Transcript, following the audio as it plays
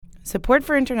Support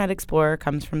for Internet Explorer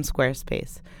comes from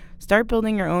Squarespace. Start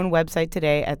building your own website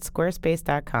today at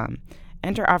squarespace.com.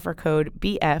 Enter offer code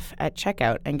BF at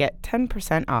checkout and get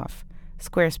 10% off.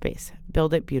 Squarespace.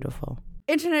 Build it beautiful.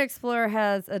 Internet Explorer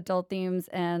has adult themes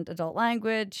and adult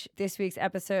language. This week's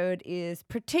episode is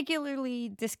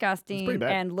particularly disgusting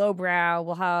and lowbrow.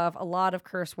 We'll have a lot of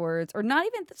curse words, or not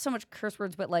even so much curse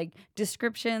words, but like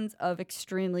descriptions of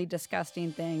extremely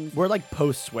disgusting things. We're like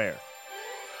post-swear.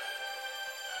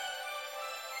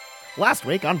 Last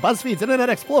week on BuzzFeed's Internet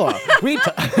Explorer,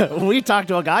 we talked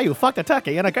to a guy who fucked a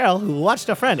turkey and a girl who watched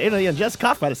a friend alien just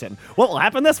cough medicine. What will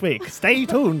happen this week? Stay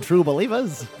tuned, true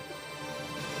believers.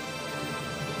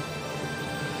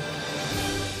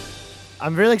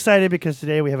 I'm really excited because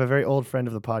today we have a very old friend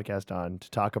of the podcast on to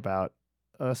talk about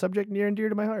a subject near and dear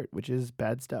to my heart, which is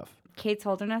bad stuff. Kate's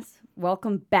Holderness,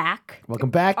 welcome back. Welcome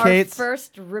back, Kate. Our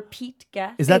first repeat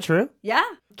guest. Is that true? Yeah.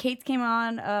 Kate came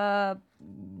on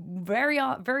very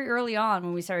early on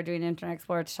when we started doing Internet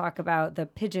Explorer to talk about the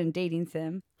Pigeon dating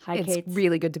sim. Hi, Kate. It's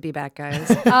really good to be back, guys.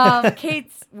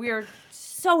 Kate's, we're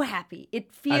so happy.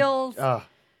 It feels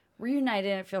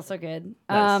reunited. It feels so good.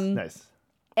 Nice.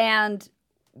 And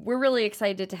we're really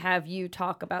excited to have you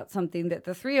talk about something that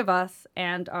the three of us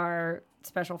and our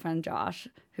special friend Josh,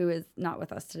 who is not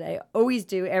with us today, always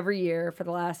do every year for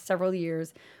the last several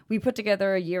years. We put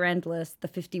together a year-end list, the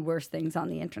 50 worst things on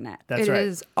the internet. That's right. It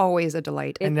is always a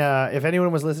delight. And if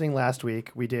anyone was listening last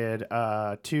week, we did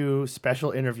 2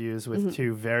 special interviews with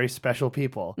 2 very special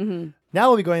people. Mm-hmm. Now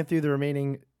we'll be going through the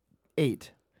remaining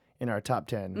 8 in our top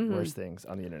 10 worst things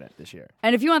on the internet this year.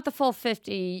 And if you want the full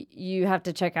 50, you have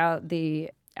to check out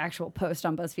the actual post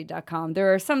on BuzzFeed.com.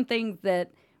 There are some things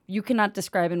that you cannot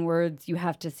describe in words. You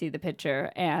have to see the picture.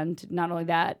 And not only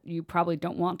that, you probably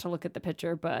don't want to look at the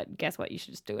picture, but guess what? You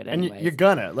should just do it anyways. And you're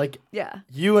gonna. Like, yeah.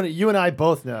 You and I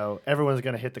both know everyone's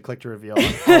gonna hit the click to reveal on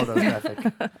all of those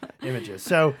graphic images.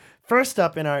 So first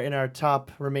up in our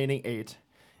top remaining 8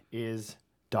 is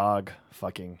dog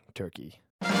fucking turkey.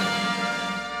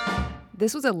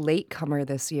 This was a latecomer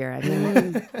this year. I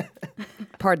mean,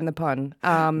 pardon the pun.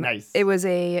 Nice. It was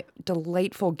a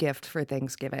delightful gift for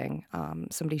Thanksgiving.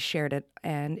 Somebody shared it,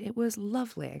 and it was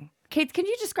lovely. Kate, can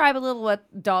you describe a little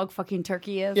what dog fucking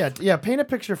turkey is? Yeah. Paint a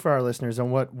picture for our listeners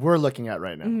on what we're looking at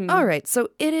right now. Mm-hmm. All right, so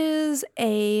it is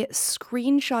a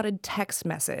screenshotted text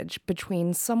message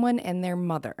between someone and their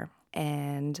mother,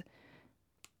 and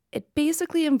it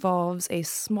basically involves a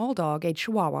small dog, a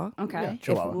Chihuahua. Okay. Yeah,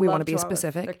 Chihuahua. If we want to Love be chihuahuas.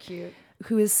 specific. They're cute.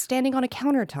 Who is standing on a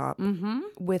countertop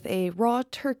with a raw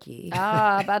turkey.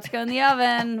 About to go in the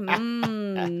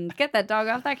oven. Get that dog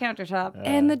off that countertop.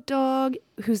 And the dog,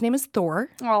 whose name is Thor.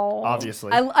 Oh,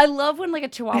 Obviously. I love when like a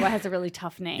Chihuahua has a really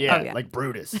tough name. Yeah, like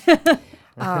Brutus.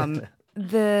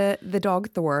 The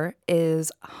dog Thor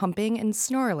is humping and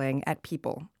snarling at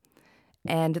people.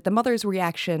 And the mother's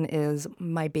reaction is,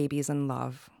 "My baby's in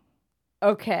love."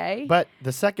 Okay. But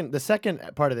the second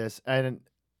part of this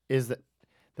is that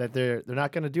they're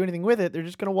not going to do anything with it. They're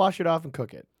just going to wash it off and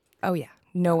cook it. Oh, yeah.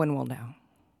 No one will know.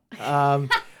 And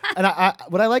I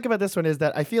what I like about this one is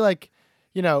that I feel like,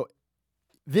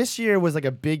 this year was like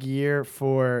a big year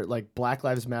for like Black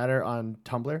Lives Matter on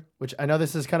Tumblr, which I know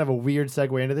this is kind of a weird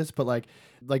segue into this, but like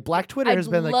Black Twitter has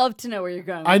been like. I'd love to know where you're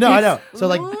going. I know. So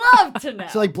like. Love to know.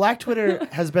 So like Black Twitter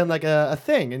has been like a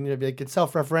thing, and like it's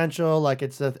self-referential, like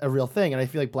it's a real thing, and I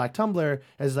feel like Black Tumblr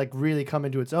has like really come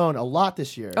into its own a lot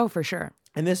this year. Oh, for sure.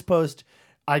 And this post,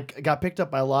 I got picked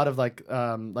up by a lot of like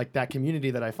that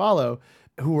community that I follow,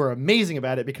 who were amazing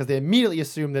about it because they immediately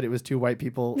assumed that it was 2 white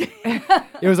people.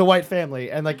 It was a white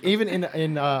family, and like even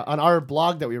in on our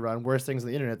blog that we run, Worst Things on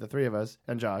the Internet, the 3 of us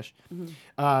and Josh,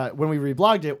 when we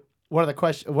reblogged it, one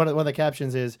of the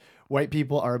captions is, "White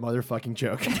people are a motherfucking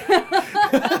joke."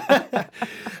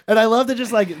 And I love that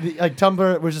just like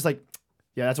Tumblr was just like,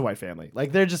 yeah, that's a white family.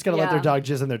 Like they're just gonna let their dog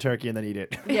jizz in their turkey and then eat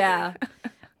it. Yeah.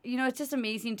 It's just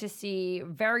amazing to see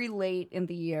very late in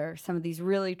the year some of these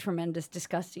really tremendous,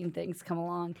 disgusting things come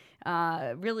along.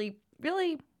 Really,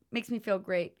 really makes me feel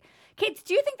great. Kate,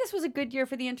 do you think this was a good year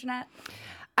for the internet?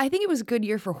 I think it was a good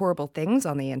year for horrible things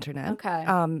on the internet.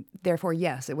 Okay. Therefore,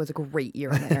 yes, it was a great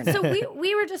year on the internet. So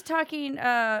we were just talking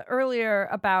earlier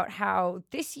about how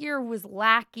this year was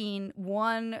lacking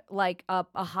one, like a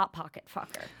Hot Pocket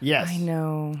fucker. Yes. I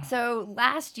know. So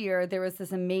last year there was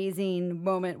this amazing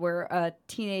moment where a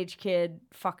teenage kid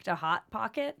fucked a Hot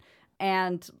Pocket,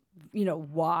 and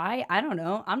why? I don't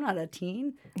know. I'm not a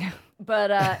teen,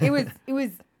 but it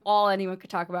was all anyone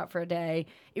could talk about for a day.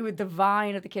 The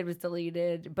Vine of the kid was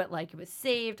deleted, but like it was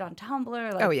saved on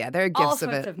Tumblr. Like, oh yeah, there are all gifs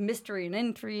of sorts it. of mystery and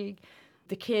intrigue.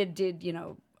 The kid did,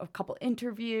 a couple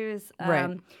interviews.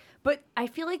 Right. But I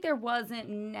feel like there wasn't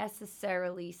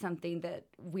necessarily something that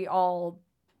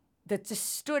that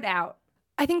just stood out.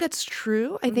 I think that's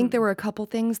true. I think there were a couple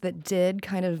things that did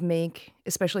kind of make,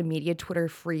 especially media Twitter,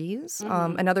 freeze.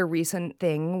 Another recent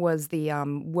thing was the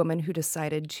woman who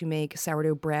decided to make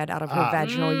sourdough bread out of her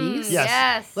vaginal yeast.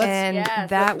 Yes. And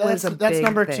that was a that's big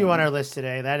number thing. 2 on our list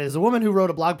today. That is a woman who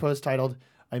wrote a blog post titled,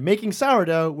 "I'm making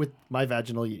sourdough with my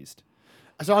vaginal yeast."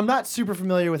 So I'm not super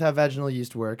familiar with how vaginal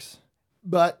yeast works,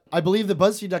 but I believe that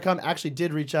BuzzFeed.com actually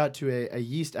did reach out to a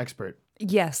yeast expert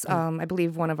Yes, I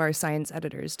believe one of our science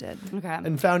editors did. Okay.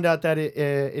 and found out that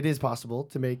it is possible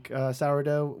to make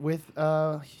sourdough with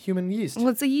human yeast. Well,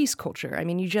 it's a yeast culture. I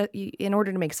mean, in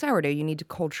order to make sourdough, you need to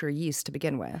culture yeast to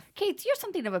begin with. Kate, you're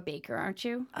something of a baker, aren't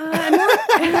you?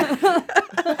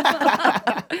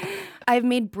 I've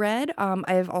made bread.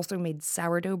 I've also made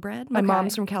sourdough bread. My Okay.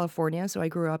 mom's from California, so I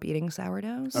grew up eating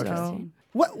sourdough. So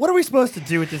What are we supposed to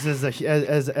do with this as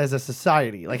a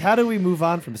society? Like, how do we move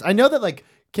on from this? I know that like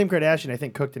Kim Kardashian, I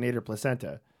think, cooked and ate her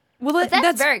placenta. well, But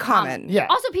that's very common. Yeah.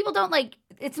 Also, people don't like.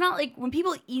 It's not like when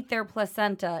people eat their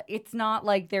placenta. It's not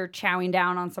like they're chowing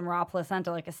down on some raw placenta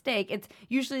like a steak. It's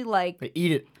usually like They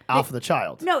eat it off of the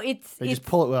child. no. It's They just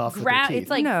pull it off with their ground. teeth.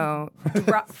 It's like No.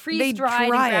 freeze dried and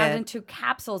dry ground it. into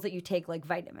capsules that you take like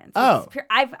vitamins. Oh. It's pure,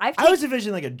 I've I taken, was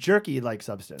envisioning like a jerky-like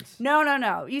substance. no.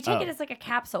 You take it Oh. as like a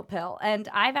capsule pill, and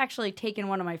I've actually taken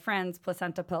one of my friend's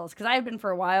placenta pills because I had been for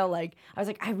a while. Like I was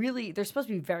like, they're supposed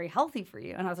to be very healthy for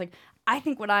you, and I was like, I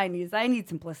think what I need is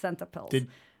some placenta pills.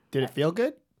 Did it feel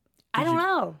good? I don't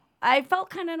know. I felt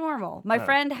kind of normal. My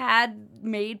friend had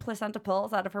made placenta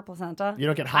pills out of her placenta. You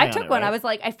don't get high I on took it, one. right? I was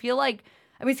like, I feel like,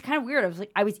 I mean, it's kind of weird.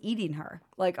 I was eating her,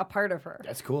 like a part of her.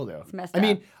 That's cool though. It's messed I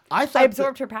mean, up. I thought I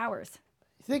absorbed her powers.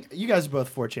 I think you guys are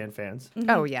both 4chan fans.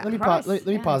 Oh, yeah. Let me course, let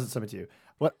me yeah. posit something to you.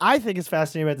 What I think is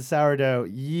fascinating about the sourdough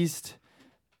yeast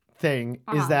thing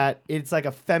is that it's like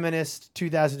a feminist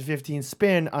 2015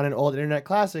 spin on an old internet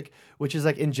classic, which is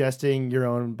like ingesting your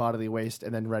own bodily waste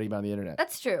and then writing about it on the internet.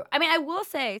 That's true. I mean, I will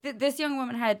say that this young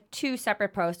woman had 2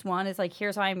 separate posts. One is like,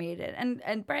 here's how I made it.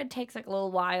 And bread takes like a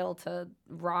little while to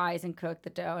rise and cook the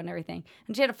dough and everything.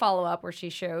 And she had a follow up where she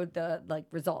showed the like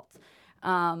results.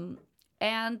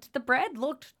 And the bread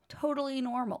looked totally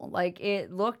normal. Like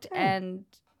it looked and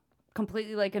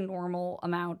completely like a normal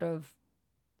amount of,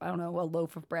 I don't know, a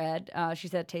loaf of bread. She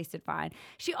said it tasted fine.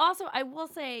 She also, I will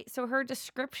say, so her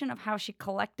description of how she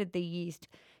collected the yeast,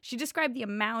 she described the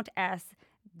amount as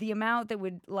the amount that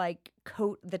would like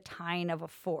coat the tine of a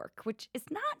fork, which is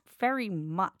not very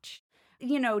much.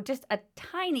 You know, just a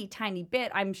tiny, tiny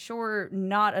bit. I'm sure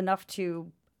not enough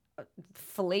to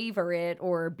flavor it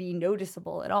or be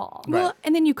noticeable at all. Well,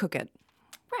 and then you cook it.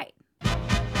 Right.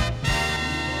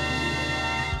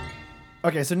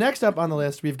 Okay, so next up on the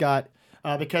list we've got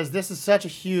because this is such a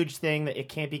huge thing that it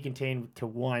can't be contained to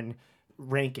one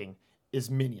ranking is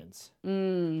Minions.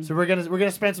 So we're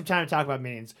gonna spend some time to talk about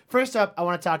Minions. First up, I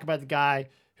want to talk about the guy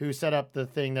who set up the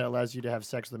thing that allows you to have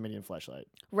sex with a Minion fleshlight.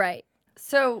 Right.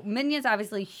 So Minions,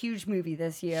 obviously, huge movie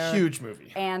this year. Huge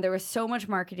movie. And there was so much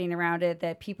marketing around it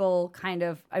that people kind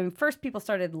of, I mean, first people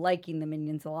started liking the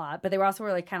Minions a lot, but they were also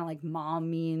like kind of like mom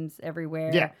memes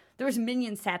everywhere. Yeah. There was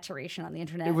Minion saturation on the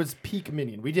internet. It was peak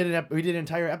Minion. We did an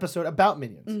entire episode about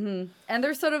Minions. And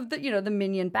there's sort of the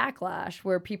Minion backlash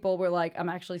where people were like, I'm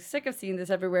actually sick of seeing this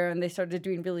everywhere. And they started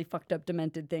doing really fucked up,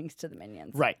 demented things to the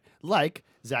Minions. Right. Like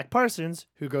Zach Parsons,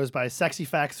 who goes by Sexy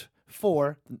Facts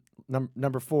 4,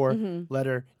 number 4,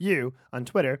 letter U on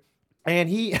Twitter. And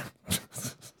he...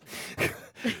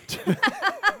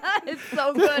 It's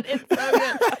so good. It's so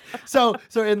good.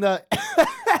 So in the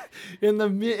in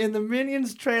the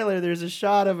Minions trailer, there's a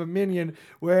shot of a Minion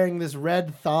wearing this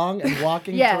red thong and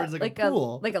walking towards like a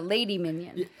pool. Like a lady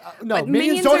Minion. No, But Minions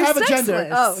Minions don't are have a gender.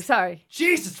 sexless. Oh, sorry.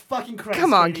 Jesus fucking Christ!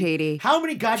 Come on, Katie. How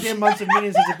many goddamn months of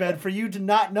Minions has it been for you to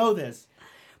not know this?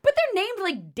 But they're named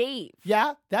like Dave.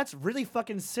 Yeah, that's really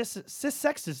fucking cis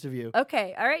sexist of you.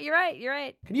 Okay. All right. You're right. You're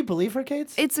right. Can you believe her,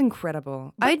 Kate? It's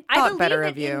incredible. I I thought believe better that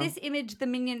of you. in this image, the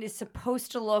Minion is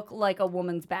supposed to look like a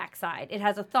woman's backside. It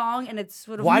has a thong and it's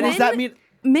sort of. Why does that mean?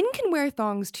 Men can wear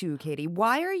thongs too, Katie.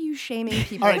 Why are you shaming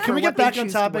people? All right, for can we what get they back on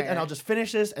choose to topic wear? and I'll just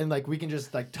finish this and like we can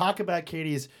just like talk about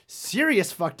Katie's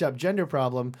serious fucked up gender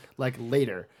problem like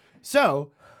later. So,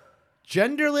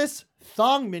 genderless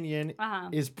thong Minion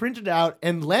is printed out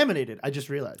and laminated. I just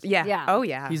realized. Yeah. Yeah. Oh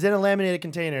yeah. He's in a laminated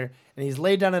container and he's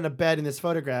laid down on a bed in this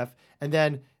photograph and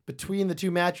then between the two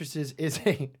mattresses is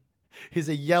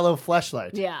a yellow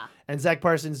fleshlight. Yeah. And Zach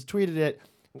Parsons tweeted it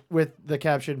with the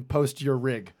caption "Post your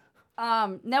rig." Now,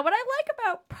 what I like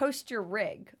about Post Your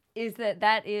Rig, is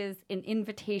that is an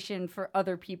invitation for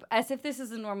other people, as if this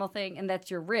is a normal thing and that's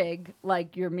your rig,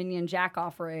 like your Minion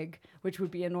jack-off rig, which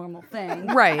would be a normal thing.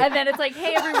 Right. And then it's like,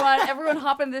 hey, everyone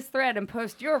hop in this thread and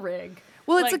post your rig.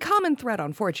 Well, it's Like- a common thread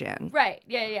on 4chan. Right,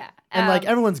 yeah. And like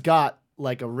everyone's got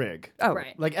like a rig. Oh,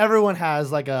 Right. Like everyone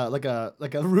has like a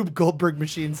Rube Goldberg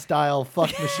machine style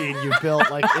fuck machine you built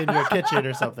like in your kitchen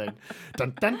or something.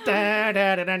 Dun, dun, dun,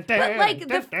 dun, dun, dun, But like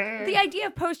dun, dun. the idea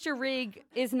of post your rig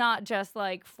is not just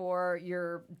like for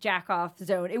your jack off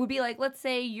zone. It would be like, let's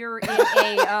say you're in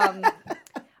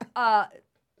a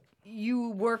you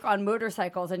work on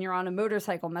motorcycles and you're on a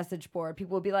motorcycle message board.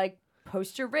 People would be like,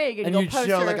 post your rig, and you'll you'd post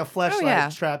show your, like a flashlight yeah.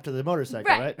 strapped to the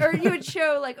motorcycle, right? or you would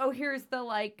show like, oh, here's the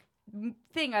like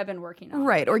thing I've been working on.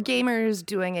 Right. Or gamers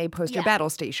doing a post your Yeah. battle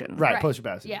station. Right, Right. post your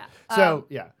basket. Yeah. So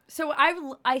yeah. So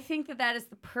I think that is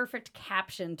the perfect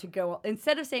caption to go,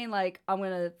 instead of saying like, I'm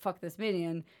gonna fuck this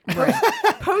minion,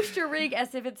 post your rig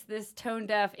as if it's this tone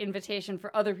deaf invitation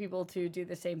for other people to do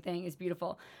the same thing is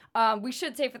beautiful. We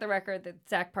should say for the record that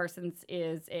Zach Parsons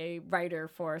is a writer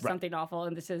for Something Awful,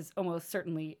 and this is almost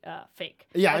certainly fake.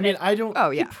 Yeah, I And mean, it- I don't.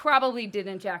 Oh, he yeah. probably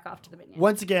didn't jack off to the minion.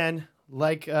 Once again,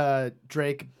 like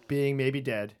Drake being maybe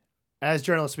dead, as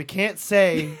journalists, we can't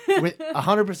say with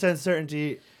 100%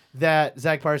 certainty that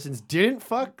Zach Parsons didn't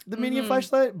fuck the Minion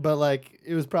flashlight, but like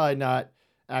it was probably not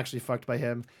actually fucked by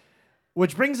him.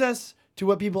 Which brings us to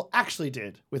what people actually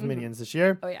did with Minions this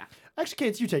year. Oh yeah. Actually,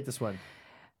 Kate, you take this one.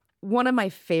 One of my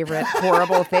favorite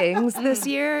horrible things this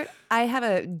year, I have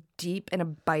a deep and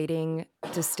abiding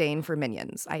disdain for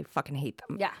minions. I fucking hate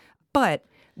them. Yeah. But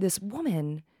this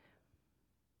woman,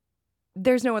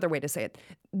 there's no other way to say it.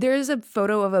 There's a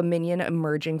photo of a minion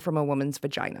emerging from a woman's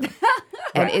vagina.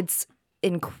 And it's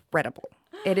incredible.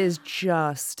 It is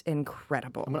just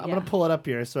incredible. I'm gonna pull it up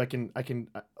here so I can.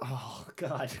 Oh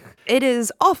God, It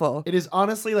is awful. it is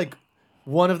honestly like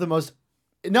one of the most.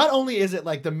 Not only is it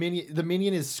like the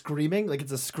minion is screaming, like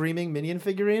it's a screaming minion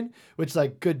figurine, which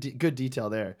like good detail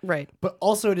there. Right. But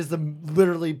also it is the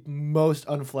literally most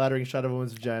unflattering shot of a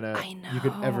woman's vagina you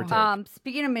could ever take.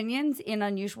 Speaking of minions in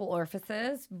unusual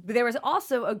orifices, there was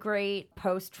also a great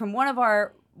post from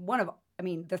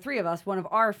the three of us, one of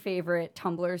our favorite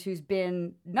Tumblers who's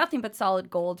been nothing but solid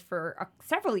gold for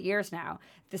several years now,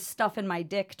 this Stuff in My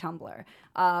Dick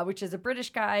Tumblr, which is a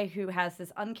British guy who has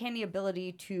this uncanny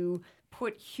ability to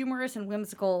put humorous and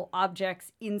whimsical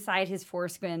objects inside his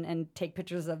foreskin and take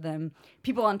pictures of them.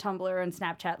 People on Tumblr and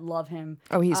Snapchat love him.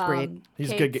 Oh, he's great. He's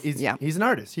Kate's- good. He's an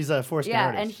artist. He's a foreskin Yeah,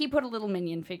 artist. and he put a little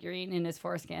minion figurine in his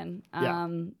foreskin. Yeah.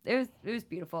 It was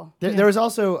beautiful. There was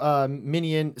also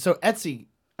Minion. So Etsy,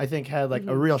 I think, had like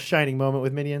a real shining moment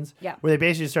with Minions. Yeah. Where they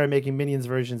basically started making Minions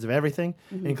versions of everything,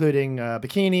 including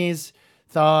bikinis,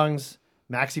 thongs,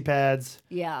 maxi pads.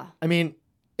 Yeah. I mean,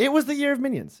 it was the year of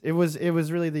Minions. It was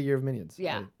really the year of Minions.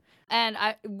 Yeah. And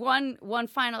one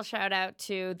final shout out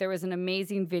to, there was an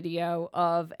amazing video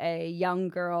of a young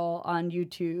girl on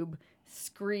YouTube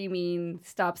screaming,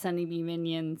 "Stop sending me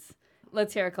minions."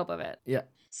 Let's hear a clip of it. Yeah.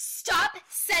 Stop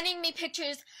sending me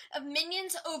pictures of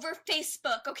minions over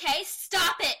Facebook, okay?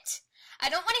 Stop it. I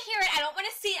don't want to hear it. I don't want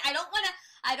to see it. I don't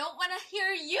want to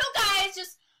hear you guys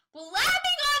just blabbing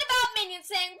on about minions,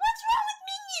 saying, "What's wrong with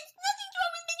minions? Nothing's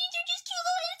wrong with minions. You're just cute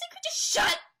little innocent creatures.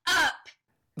 Shut up."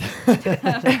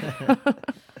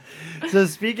 So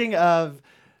speaking of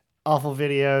awful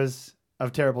videos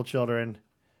of terrible children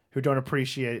who don't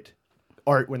appreciate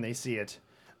art when they see it,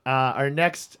 our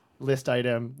next list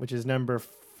item, which is number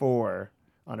 4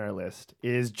 on our list,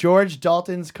 is George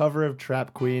Dalton's cover of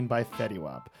Trap Queen by Fetty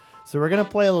Wap. So we're gonna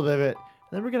play a little bit of it, and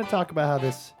then we're gonna talk about how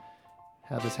this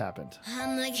happened.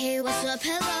 I'm like, hey, what's up,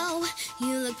 hello?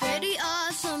 You look pretty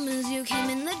awesome as you came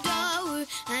in the door.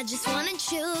 I just wanna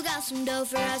chill, got some dough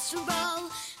for us to roll.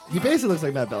 He basically looks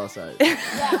like Matt Bellassai.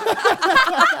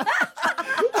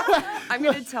 I'm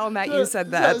going to tell Matt you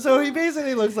said that. So he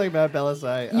basically looks like Matt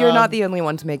Bellassai. You're not the only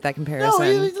one to make that comparison. No,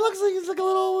 he looks like he's like a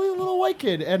little white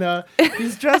kid, and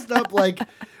he's dressed up like,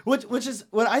 which is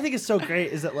what I think is so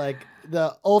great is that like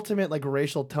the ultimate like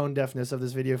racial tone deafness of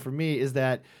this video for me is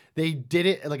that they did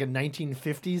it like a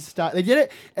 1950s style. They did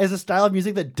it as a style of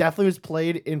music that definitely was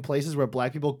played in places where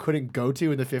black people couldn't go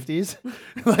to in the 50s.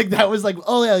 Like that was like,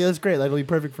 oh yeah, that's great. That'll be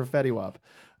perfect for Fetty Wap.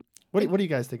 What do you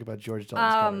guys think about George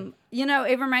Dalton's cover?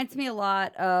 It reminds me a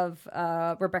lot of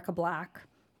Rebecca Black.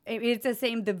 It's the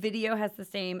same. The video has the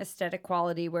same aesthetic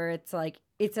quality where it's like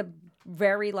it's a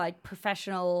very like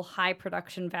professional, high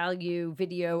production value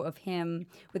video of him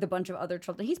with a bunch of other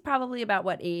children. He's probably about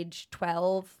what age?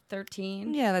 12,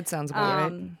 13? Yeah, that sounds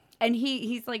about right. And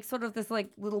he's like sort of this like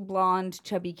little blonde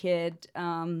chubby kid.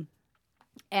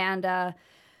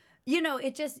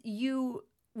 It just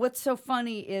what's so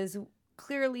funny is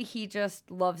clearly he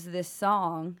just loves this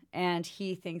song and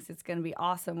he thinks it's going to be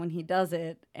awesome when he does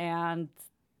it, and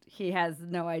he has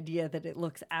no idea that it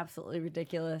looks absolutely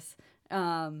ridiculous.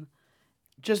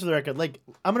 Just for the record, like,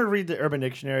 I'm going to read the Urban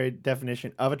Dictionary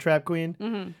definition of a trap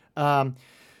queen.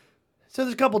 So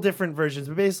there's a couple different versions,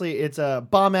 but basically it's a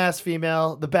bomb-ass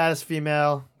female, the baddest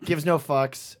female, gives no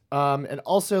fucks, and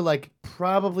also, like,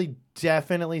 probably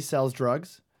definitely sells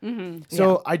drugs.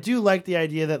 So I do like the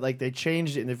idea that, like, they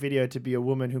changed it in the video to be a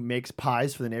woman who makes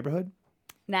pies for the neighborhood.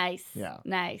 Nice. Yeah.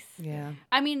 Nice. Yeah.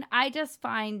 I mean, I just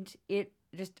find it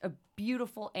just a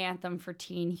beautiful anthem for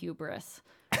teen hubris.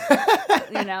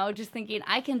 You know, just thinking,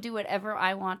 I can do whatever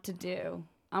I want to do.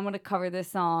 I'm going to cover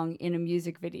this song in a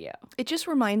music video. It just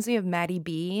reminds me of Maddie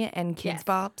B and Kids Yes.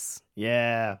 Bops.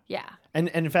 Yeah. Yeah. And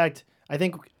in fact, I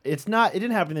think it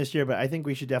didn't happen this year, but I think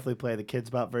we should definitely play the Kids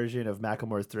Bop version of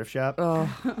Macklemore's Thrift Shop. Oh,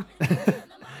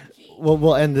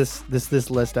 We'll end this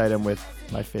list item with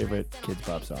my favorite Kids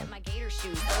Bop song. My gator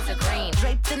shoes, those are green.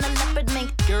 Draped in the leopard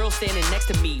mink. Girl standing next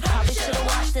to me. Probably should have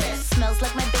washed this. Smells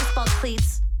like my baseball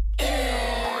cleats.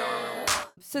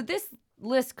 So this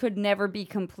list could never be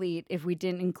complete if we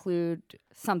didn't include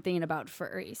something about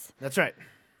furries. That's right.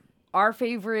 Our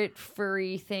favorite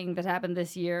furry thing that happened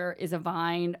this year is a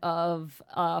vine of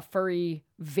furry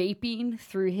vaping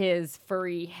through his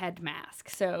furry head mask.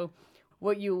 So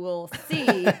what you will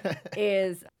see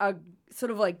is a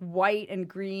sort of like white and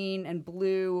green and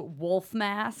blue wolf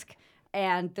mask,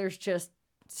 and there's just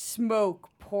smoke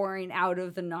pouring out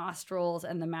of the nostrils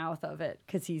and the mouth of it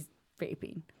because he's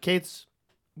vaping. Kate's,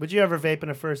 would you ever vape in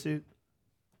a fursuit?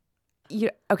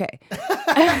 okay.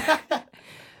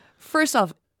 First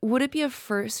off, would it be a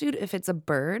fursuit if it's a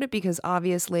bird? Because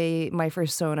obviously my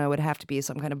fursona would have to be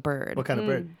some kind of bird. What kind of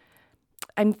bird?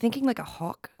 I'm thinking like a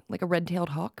hawk, like a red-tailed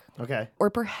hawk. Okay. Or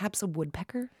perhaps a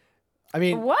woodpecker. I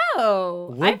mean,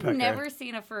 Whoa! Woodpecker. I've never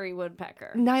seen a furry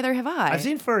woodpecker. Neither have I. I've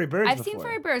seen furry birds I've before. seen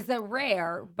furry birds. They're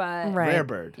rare, but Right. Rare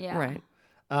bird. yeah. Right.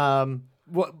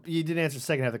 What you didn't answer the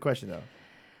second half of the question though.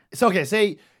 So okay,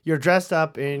 say you're dressed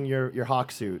up in your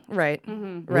hawk suit. Right.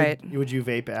 Mm-hmm. Right. Would you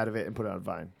vape out of it and put it on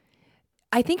Vine?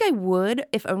 I think I would,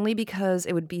 if only because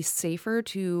it would be safer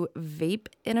to vape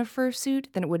in a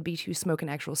fursuit than it would be to smoke an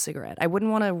actual cigarette. I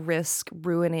wouldn't want to risk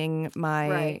ruining my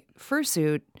Right.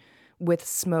 fursuit with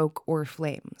smoke or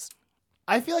flames.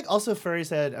 I feel like also furries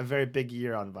had a very big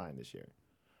year on Vine this year.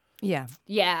 Yeah.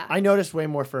 Yeah. I noticed way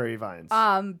more furry vines.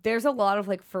 There's a lot of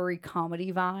like furry comedy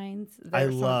vines. I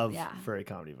There's some- love yeah. furry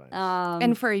comedy vines.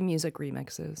 And furry music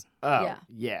remixes. Oh,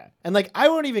 yeah. And like, I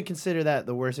won't even consider that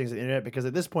the worst things on the internet because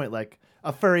at this point, like,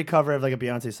 a furry cover of like a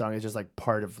Beyonce song is just like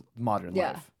part of modern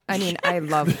Yeah. life. I mean, I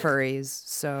love furries,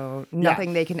 so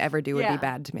nothing they can ever do would Yeah. be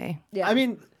bad to me. Yeah. I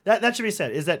mean, that should be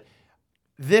said is that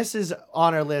this is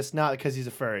on our list not because he's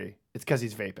a furry, it's because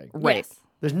he's vaping. Right. Yes.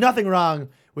 There's nothing wrong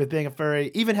with being a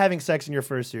furry, even having sex in your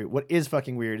fursuit. What is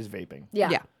fucking weird is vaping. Yeah.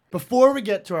 Yeah. Before we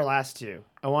get to our last two,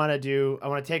 I want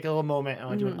to take a little moment and I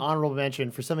want to do an honorable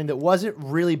mention for something that wasn't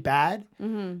really bad,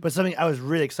 but something I was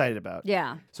really excited about.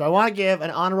 Yeah. So I want to give an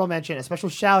honorable mention, a special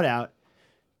shout out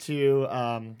to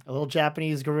a little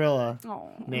Japanese gorilla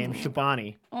Oh. named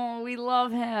Shibani. Oh, we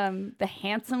love him. The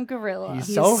handsome gorilla. He's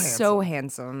He's so so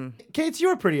handsome. handsome. Kate, you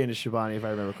were pretty into Shibani, if I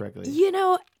remember correctly. You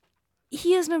know,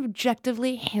 he is an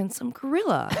objectively handsome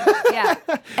gorilla. yeah.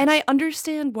 And I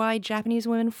understand why Japanese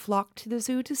women flock to the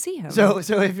zoo to see him. So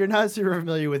if you're not super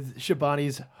familiar with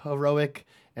Shibani's heroic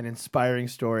and inspiring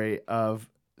story of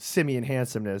simian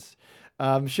handsomeness,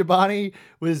 Shibani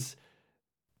was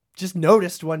just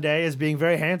noticed one day as being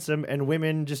very handsome, and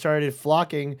women just started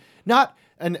flocking.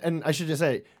 And I should just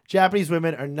say, Japanese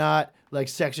women are not like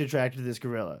sexually attracted to this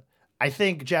gorilla. I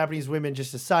think Japanese women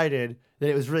just decided that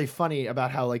it was really funny about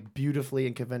how like beautifully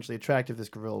and conventionally attractive this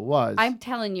gorilla was. I'm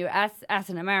telling you, as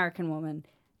an American woman,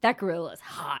 that gorilla is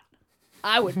hot.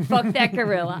 I would fuck that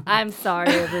gorilla. I'm sorry,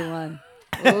 everyone.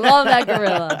 Love that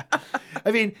gorilla.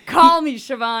 I mean, Call me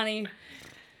Shivani.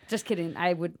 Just kidding.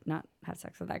 I would not have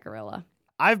sex with that gorilla.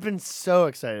 I've been so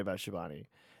excited about Shibani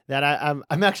that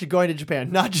I'm actually going to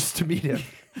Japan, not just to meet him.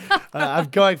 I'm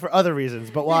going for other reasons,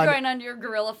 but while You're going on your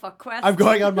gorilla fuck quest. I'm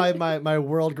going on my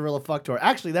world gorilla fuck tour.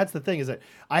 Actually, that's the thing is that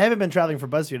I haven't been traveling for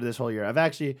BuzzFeed this whole year. I've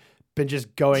actually been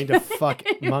just going to fuck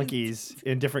monkeys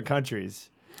in different countries.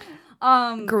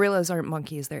 Gorillas aren't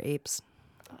monkeys, they're apes.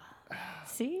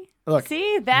 See? Look.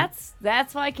 See? That's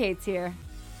why Kate's here.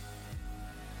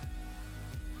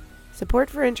 Support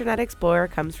for Internet Explorer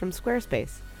comes from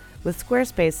Squarespace. With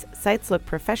Squarespace, sites look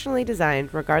professionally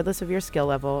designed regardless of your skill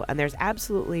level, and there's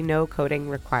absolutely no coding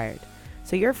required.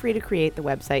 So you're free to create the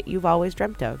website you've always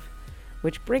dreamt of.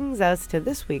 Which brings us to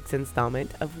this week's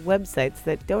installment of websites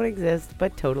that don't exist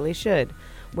but totally should,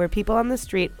 where people on the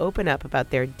street open up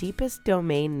about their deepest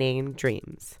domain name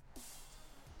dreams.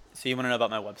 So you want to know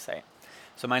about my website.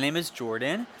 So my name is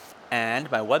Jordan,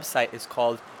 and my website is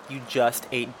called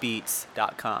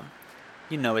youjustatebeats.com.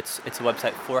 You know, it's a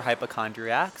website for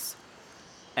hypochondriacs,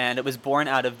 and it was born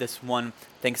out of this one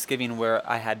Thanksgiving where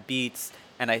I had beets,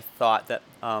 and I thought that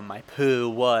my poo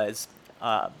was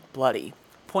bloody.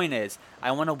 Point is,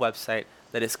 I want a website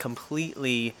that is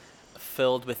completely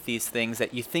filled with these things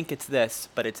that you think it's this,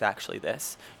 but it's actually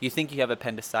this. You think you have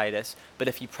appendicitis, but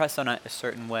if you press on it a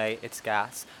certain way, it's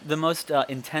gas. The most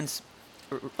intense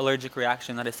allergic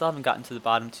reaction that I still haven't gotten to the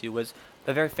bottom to was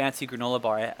a very fancy granola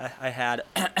bar I had.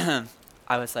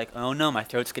 I was like, oh no, my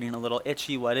throat's getting a little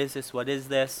itchy. What is this? What is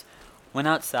this? Went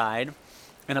outside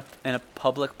in a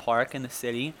public park in the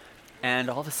city, and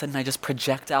all of a sudden I just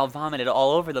projectile vomited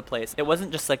all over the place. It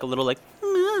wasn't just like a little like,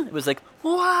 it was like,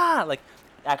 wah, like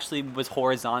actually was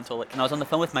horizontal. Like, and I was on the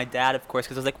phone with my dad, of course,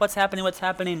 because I was like, what's happening? What's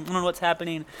happening? I don't know what's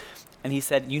happening. And he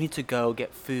said, you need to go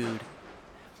get food.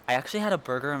 I actually had a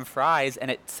burger and fries,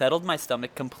 and it settled my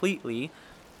stomach completely,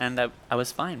 and I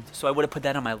was fine. So I would have put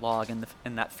that on my log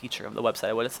in that feature of the website.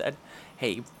 I would have said,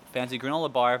 hey, fancy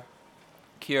granola bar,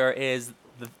 cure is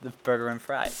the burger and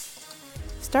fries.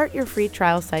 Start your free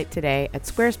trial site today at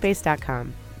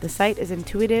squarespace.com. The site is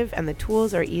intuitive and the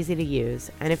tools are easy to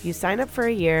use. And if you sign up for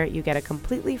a year, you get a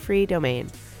completely free domain.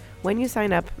 When you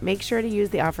sign up, make sure to use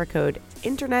the offer code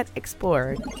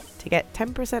INTERNETEXPLORER to get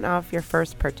 10% off your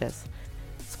first purchase.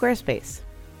 Squarespace.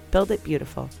 Build it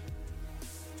beautiful.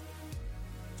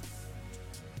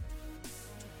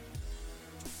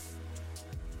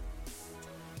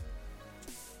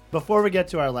 Before we get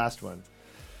to our last one,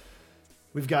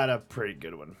 we've got a pretty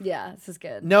good one. Yeah, this is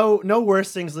good. No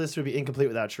worst things list would be incomplete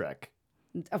without Shrek.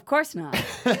 Of course not.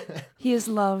 He is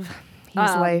love. He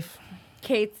is life.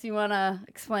 Kate, you want to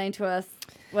explain to us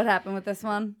what happened with this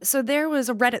one? So there was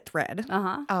a Reddit thread.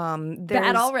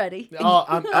 Bad already. Oh,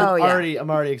 I'm yeah.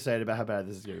 already excited about how bad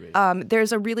this is going to be.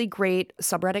 There's a really great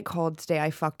subreddit called Today I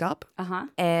Fucked Up.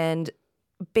 And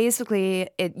basically,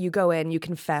 you go in, you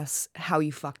confess how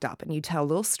you fucked up, and you tell a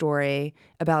little story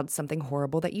about something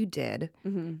horrible that you did.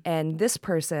 And this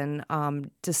person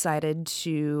decided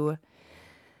to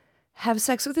have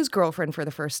sex with his girlfriend for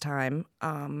the first time.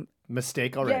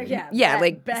 Mistake already. Yeah,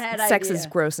 like bad sex idea. is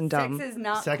gross and dumb.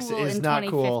 Sex is not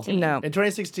cool in 2015. No. In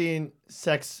 2016,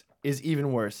 sex is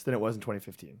even worse than it was in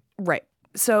 2015. Right.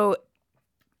 So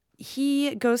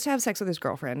he goes to have sex with his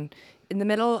girlfriend. In the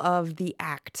middle of the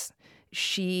act,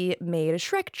 she made a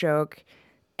Shrek joke,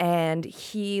 and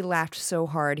he laughed so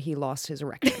hard he lost his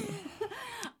erection.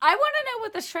 I want to know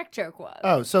what the Shrek joke was.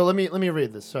 Oh, so let me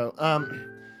read this. So,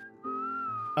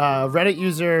 Reddit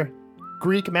user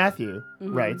Greek Matthew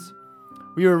writes,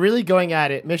 "We were really going at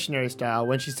it missionary style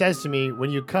when she says to me,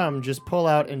 'When you come, just pull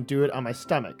out and do it on my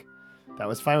stomach.' That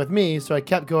was fine with me, so I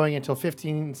kept going until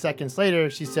 15 seconds later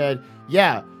she said,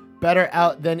 'Yeah, better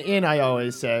out than in, I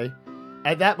always say.'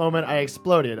 At that moment, I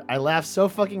exploded. I laughed so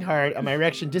fucking hard, and my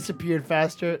erection disappeared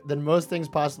faster than most things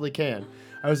possibly can.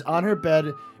 I was on her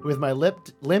bed with my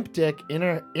limp dick in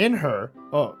her,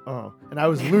 and I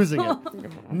was losing it.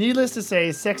 Needless to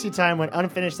say, sexy time went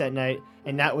unfinished that night,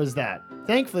 and that was that.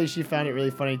 Thankfully, she found it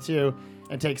really funny too,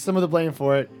 and takes some of the blame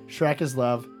for it. Shrek is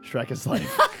love, Shrek is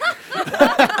life."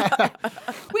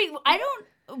 Wait, I don't.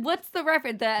 What's the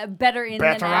reference? The better in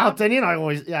Better than out than in.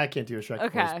 I can't do a Shrek voice.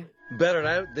 Okay. Better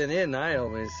out than in, I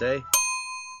always say.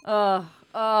 Oh,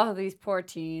 these poor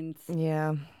teens.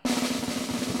 Yeah.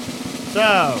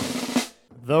 So,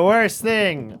 the worst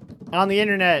thing on the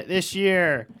internet this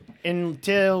year,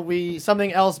 until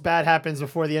something else bad happens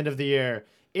before the end of the year,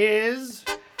 is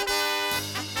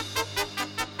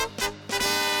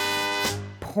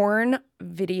Porn,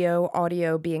 video,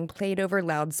 audio being played over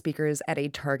loudspeakers at a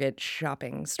Target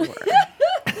shopping store.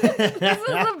 This is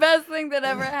the best thing that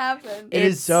ever happened. It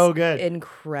is so good.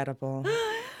 Incredible.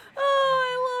 Oh,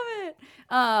 I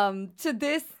love it. So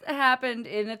this happened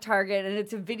in a Target, and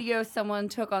it's a video someone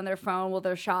took on their phone while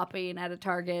they're shopping at a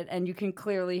Target, and you can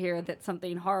clearly hear that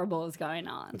something horrible is going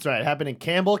on. That's right. It happened in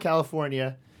Campbell,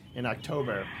 California in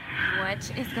October.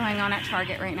 What is going on at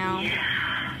Target right now?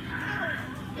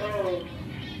 Oh,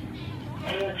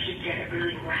 she get it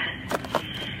really wet.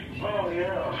 Oh,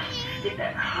 yeah. Get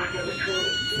that hot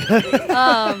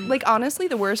of Like, honestly,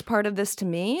 the worst part of this to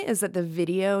me is that the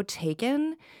video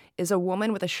taken is a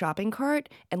woman with a shopping cart,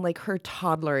 and like her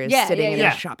toddler is sitting in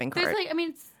a shopping cart. There's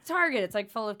it's Target. It's like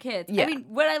full of kids. Yeah. I mean,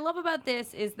 what I love about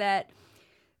this is that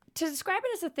to describe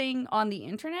it as a thing on the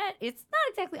internet, it's not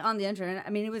exactly on the internet. I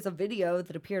mean, it was a video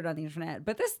that appeared on the internet,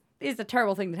 but this is a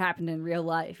terrible thing that happened in real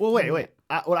life. Well, wait.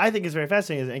 What I think is very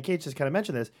fascinating is, and Kate just kind of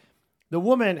mentioned this, the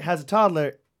woman has a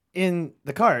toddler in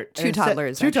the cart. Two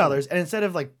toddlers, Two actually. toddlers. And instead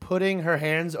of like putting her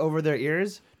hands over their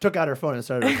ears, took out her phone and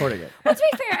started recording it. Well, to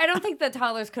be fair, I don't think the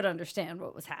toddlers could understand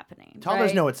what was happening. Toddlers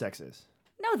right? know what sex is.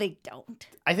 No, they don't.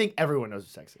 I think everyone knows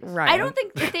what sex is. Right. I don't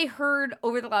think if they heard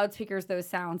over the loudspeakers those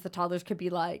sounds, the toddlers could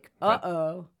be like,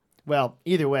 "Uh-oh." Well,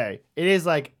 either way, it is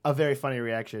like a very funny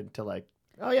reaction to like,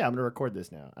 oh yeah, I'm gonna record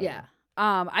this now. I don't Yeah.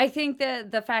 know. I think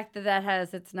that the fact that that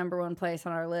has its number one place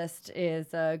on our list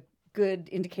is a good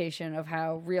indication of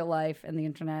how real life and the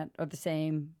internet are the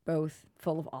same, both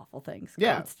full of awful things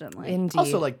Yeah. constantly. Indeed.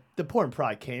 Also, like the porn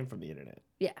probably came from the internet.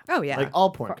 Yeah, Oh yeah. Like all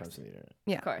porn course. comes from the internet.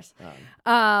 of course.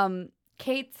 Um,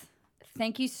 Kate,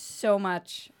 thank you so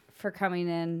much for coming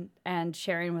in and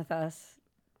sharing with us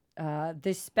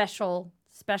this special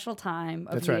time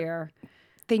of That's right. year.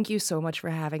 Thank you so much for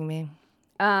having me.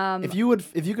 if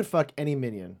you could fuck any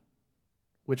minion,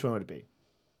 which one would it be?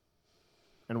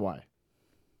 And why?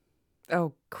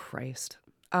 Oh Christ.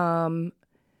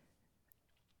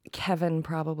 Kevin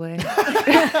probably.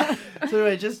 So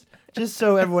anyway, just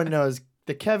so everyone knows,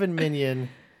 the Kevin minion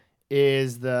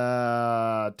is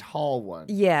the tall one.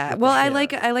 Yeah. with the Well,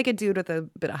 hair. I like a dude with a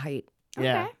bit of height.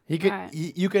 Yeah, Okay. he could. Alright.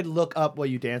 You could look up while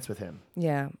you dance with him.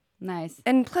 Yeah. Nice.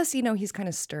 And plus, he's kind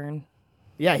of stern.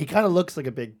 Yeah, he kind of looks like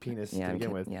a big penis Yeah. to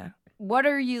begin with. Yeah. What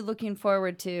are you looking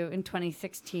forward to in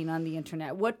 2016 on the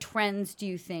internet? What trends do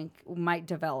you think might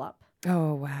develop?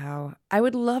 Oh wow. I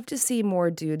would love to see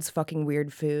more dudes fucking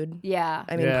weird food. Yeah.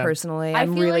 I mean, Yeah. personally, I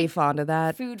I'm feel really like fond of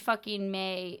that. Food fucking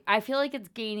May. I feel like it's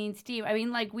gaining steam. I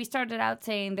mean, like we started out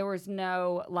saying there was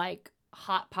no like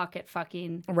hot pocket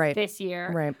fucking Right. this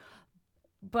year. Right.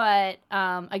 But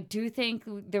I do think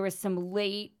there was some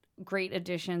late great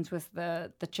additions with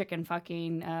the chicken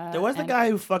fucking. There was the and- guy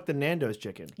who fucked the Nando's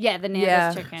chicken. Yeah, the Nando's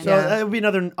Yeah. chicken. So Yeah. that would be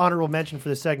another honorable mention for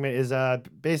this segment. Is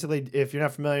basically, if you're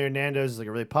not familiar, Nando's is like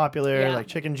a really popular Yeah. like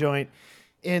chicken joint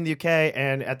in the UK,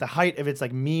 and at the height of its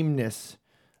like meme-ness,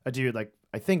 a dude like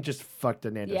I think just fucked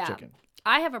a Nando's Yeah. chicken.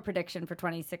 I have a prediction for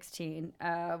 2016,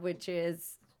 which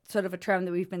is sort of a trend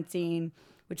that we've been seeing,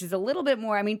 which is a little bit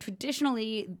more. I mean,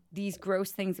 traditionally, these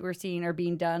gross things that we're seeing are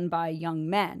being done by young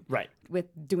men, Right. with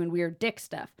doing weird dick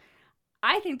stuff.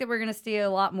 I think that we're going to see a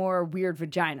lot more weird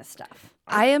vagina stuff.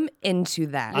 I am into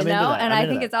that. You I'm into know, that. and I'm I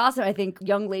into think that. it's awesome. I think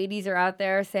young ladies are out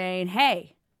there saying,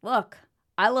 "Hey, look,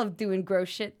 I love doing gross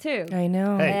shit too," I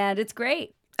know. Hey. and it's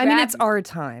great. I mean, Grab- it's our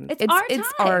time. It's our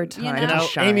our time, time you You know? know, to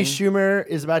shine. Amy Schumer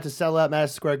is about to sell out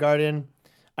Madison Square Garden.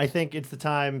 I think it's the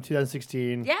time,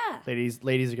 2016. Yeah. Ladies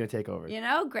are gonna take over. You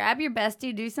know, grab your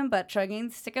bestie, do some butt chugging,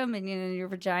 stick a minion in your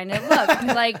vagina. Look,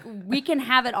 like we can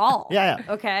have it all. Yeah.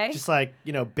 Okay. Just like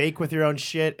bake with your own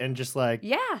shit and just like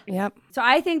Yeah. Yep. So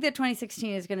I think that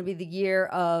 2016 is going to be the year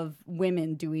of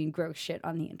women doing gross shit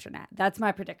on the internet. That's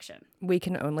my prediction. We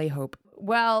can only hope.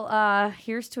 Well,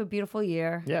 here's to a beautiful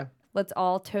year. yeah. Let's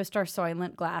all toast our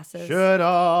Soylent glasses. Should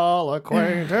all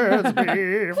acquaintance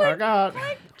be forgot?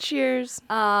 Cheers.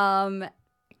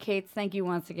 Kate, thank you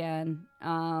once again.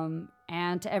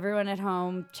 And to everyone at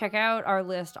home, check out our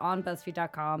list on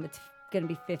BuzzFeed.com. It's going to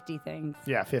be 50 things.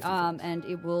 Yeah, 50. And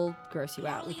it will gross you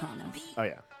out, we promise. Oh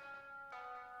yeah.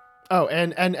 Oh,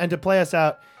 and to play us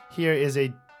out, here is a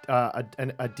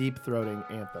deep throating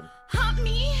anthem. Hump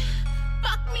me,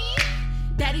 fuck me.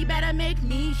 Daddy better make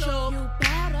me show. You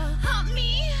better hump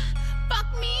me, fuck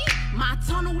me. My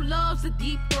tunnel loves a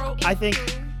deep throat. I think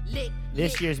Lick,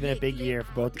 this lick, year's been a lick, big lick. year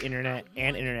for both the internet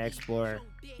and Internet Explorer.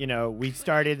 You know, we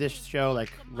started this show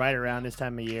like right around this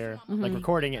time of year, like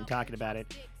recording it and talking about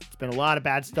it. It's been a lot of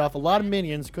bad stuff, a lot of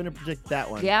minions. Couldn't predict that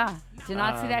one. Yeah, did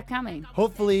not see that coming.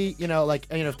 Hopefully,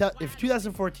 if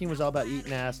 2014 was all about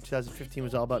eating ass, 2015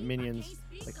 was all about minions.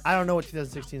 Like, I don't know what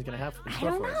 2016 is gonna have in I store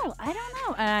don't for us. know. I don't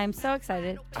know. And I'm so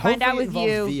excited to Hopefully find out it with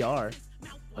involves you. VR.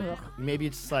 Like, maybe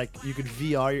it's like you could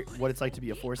VR what it's like to be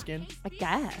a foreskin. I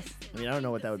guess. I mean, I don't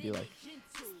know what that would be like.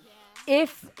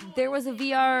 If there was a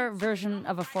VR version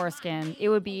of a foreskin, it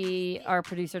would be our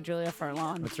producer Julia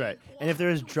Furlong. That's right. And if there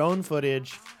is drone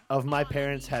footage of my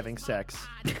parents having sex,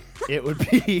 it would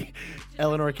be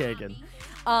Eleanor Kagan.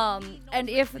 And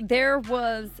if there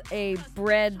was a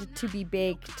bread to be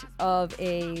baked of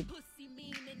a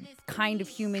kind of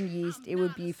human yeast, it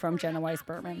would be from Jenna Weiss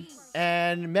Berman.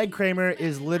 And Meg Kramer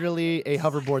is literally a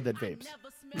hoverboard that vapes.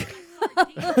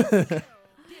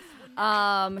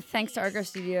 Thanks to Argo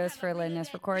Studios for letting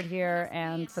us record here,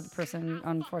 and for the person,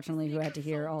 unfortunately, who had to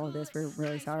hear all of this. We're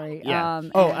really sorry. Yeah.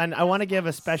 And I want to give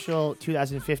a special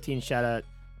 2015 shout out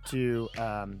to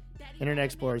Internet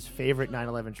Explorer's favorite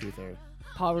 9/11 truther.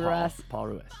 Paul Ruiz. Paul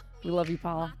Ruiz. We love you,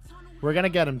 Paul. We're gonna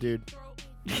get him, dude.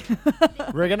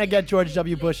 We're gonna get George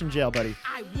W. Bush in jail, buddy.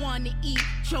 I wanna eat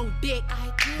your dick,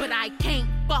 but I can't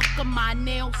fuck on my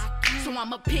nails, so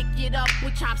I'ma pick it up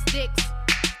with chopsticks.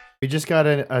 We just got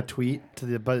a tweet to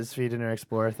the BuzzFeed Internet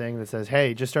Explorer thing that says,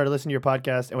 "Hey, just started listening to your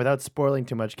podcast, and without spoiling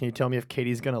too much, can you tell me if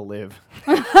Katie's gonna live?"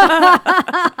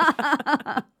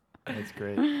 That's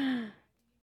great.